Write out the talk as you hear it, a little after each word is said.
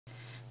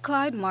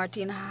Clyde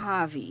Martin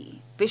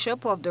Harvey,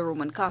 Bishop of the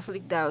Roman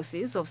Catholic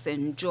Diocese of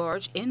St.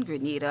 George in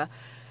Grenada,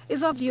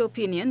 is of the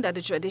opinion that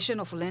the tradition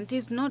of Lent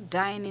is not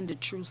dying in the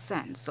true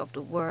sense of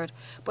the word,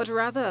 but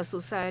rather a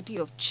society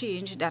of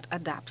change that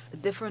adapts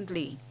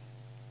differently.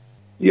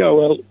 Yeah,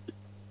 well,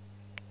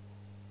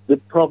 the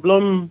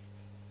problem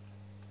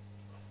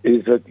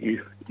is that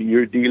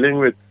you're dealing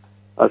with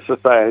a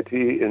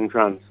society in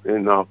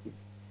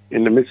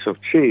the midst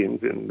of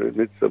change, in the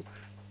midst of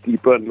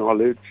deeper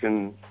knowledge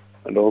and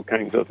all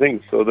kinds of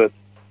things. So that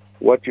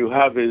what you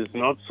have is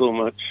not so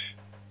much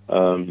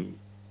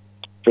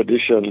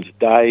traditions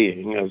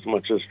dying as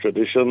much as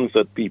traditions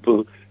that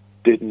people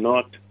did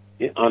not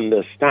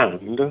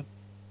understand,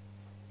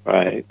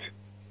 right,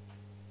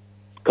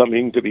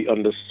 coming to be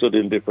understood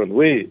in different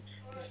ways.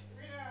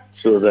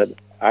 So that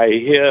I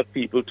hear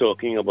people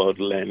talking about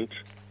Lent,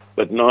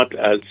 but not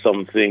as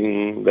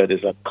something that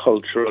is a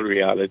cultural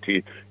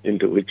reality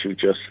into which you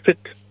just fit,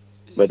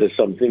 but as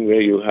something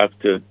where you have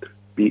to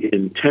be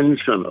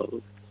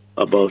intentional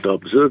about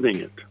observing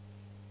it.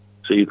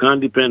 So you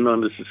can't depend on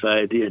the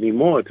society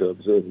anymore to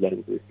observe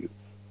Lent with you.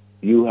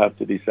 You have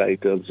to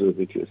decide to observe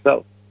it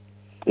yourself.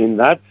 In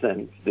that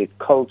sense, the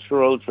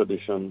cultural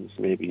traditions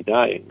may be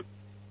dying,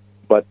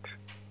 but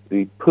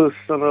the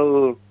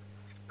personal,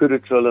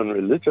 spiritual, and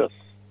religious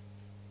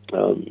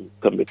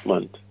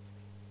commitment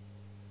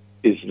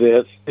is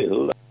there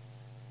still.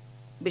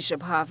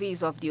 Bishop Harvey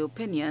is of the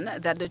opinion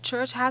that the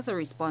church has a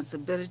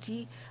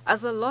responsibility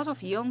as a lot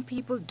of young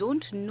people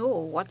don't know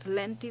what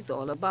Lent is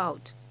all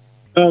about.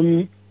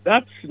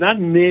 That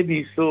may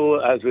be so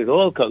as with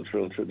all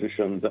cultural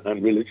traditions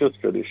and religious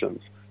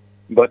traditions.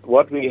 But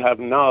what we have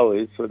now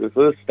is, for the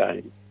first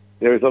time,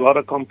 there is a lot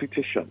of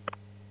competition,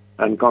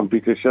 and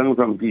competition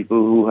from people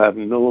who have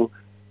no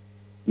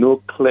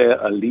clear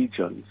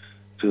allegiance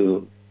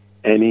to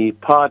any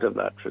part of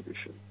that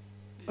tradition.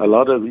 A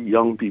lot of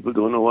young people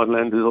don't know what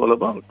Lent is all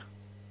about.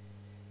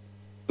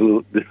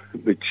 So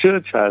the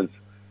church has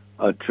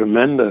a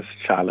tremendous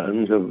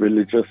challenge of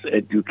religious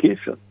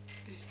education,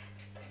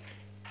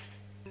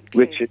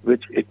 which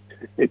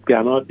it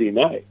cannot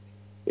deny.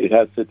 It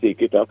has to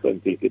take it up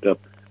and take it up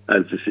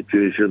as the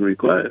situation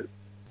requires.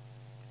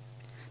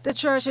 The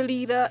church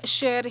leader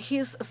shared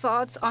his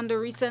thoughts on the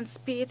recent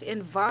spate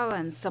in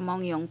violence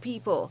among young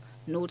people,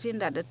 noting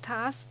that the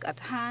task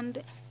at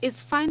hand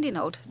is finding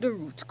out the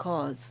root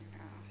cause.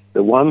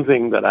 The one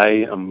thing that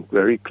I am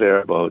very clear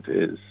about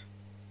is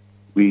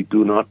we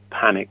do not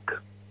panic.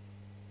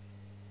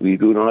 We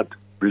do not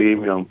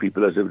blame young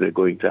people as if they're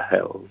going to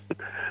hell.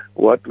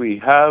 What we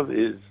have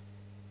is,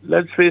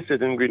 let's face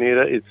it, in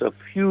Grenada, it's a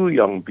few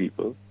young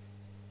people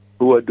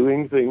who are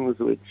doing things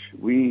which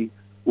we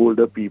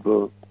older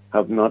people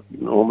have not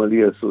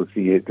normally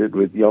associated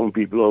with young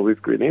people or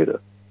with Grenada.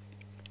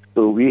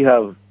 So we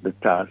have the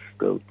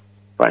task of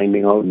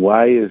finding out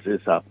why is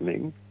this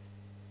happening.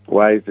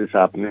 Why is this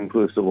happening,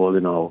 first of all,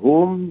 in our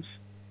homes,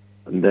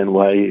 and then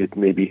why it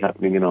may be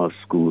happening in our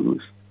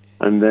schools,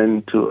 and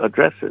then to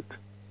address it.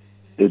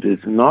 It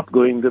is not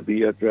going to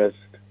be addressed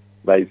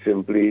by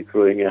simply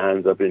throwing your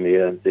hands up in the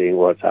air and saying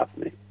what's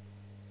happening.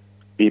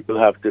 People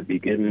have to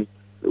begin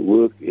the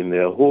work in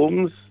their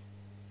homes,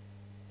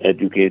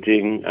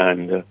 educating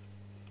and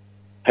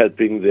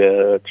helping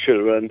their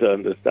children to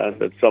understand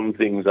that some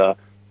things are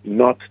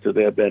not to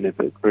their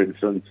benefit. For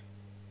instance,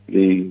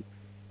 the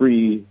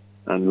free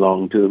and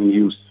long-term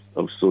use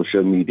of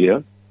social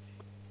media.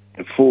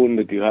 The phone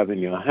that you have in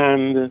your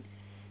hand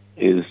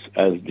is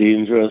as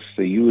dangerous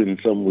to you in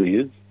some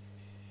ways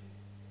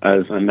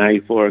as a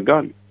knife or a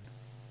gun.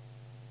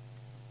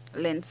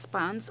 Lent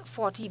spans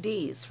 40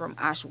 days from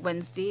Ash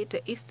Wednesday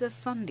to Easter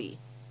Sunday.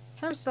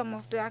 Here are some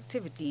of the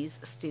activities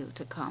still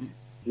to come.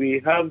 We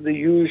have the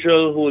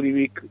usual Holy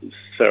Week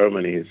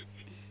ceremonies.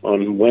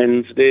 On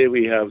Wednesday,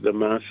 we have the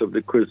Mass of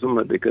the Chrism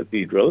at the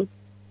Cathedral,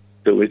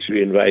 to which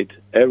we invite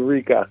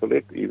every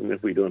Catholic, even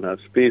if we don't have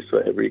space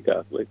for every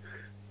Catholic.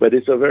 But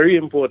it's a very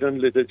important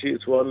liturgy.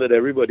 It's one that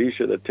everybody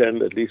should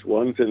attend at least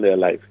once in their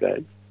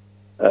lifetime.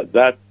 At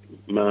that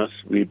Mass,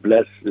 we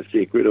bless the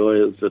sacred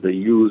oils that are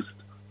used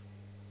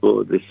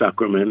for the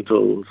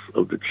sacramentals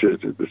of the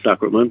church, the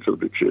sacraments of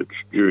the church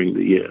during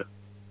the year.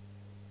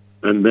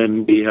 And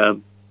then we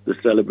have the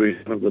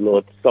celebration of the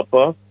Lord's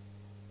Supper.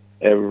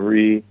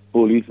 Every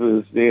Holy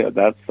Thursday at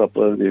that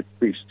supper, the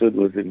priesthood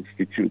was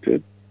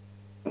instituted.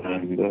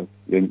 And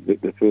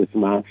the first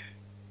Mass,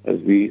 as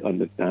we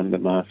understand the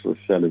Mass, was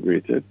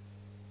celebrated.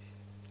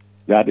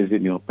 That is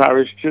in your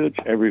parish church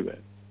everywhere.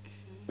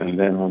 And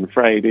then on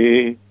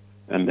Friday,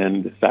 and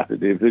then the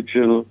Saturday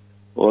Vigil,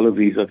 all of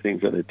these are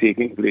things that are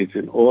taking place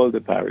in all the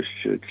parish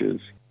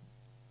churches.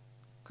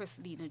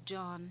 Christina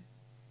John,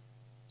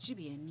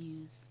 GBN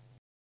News.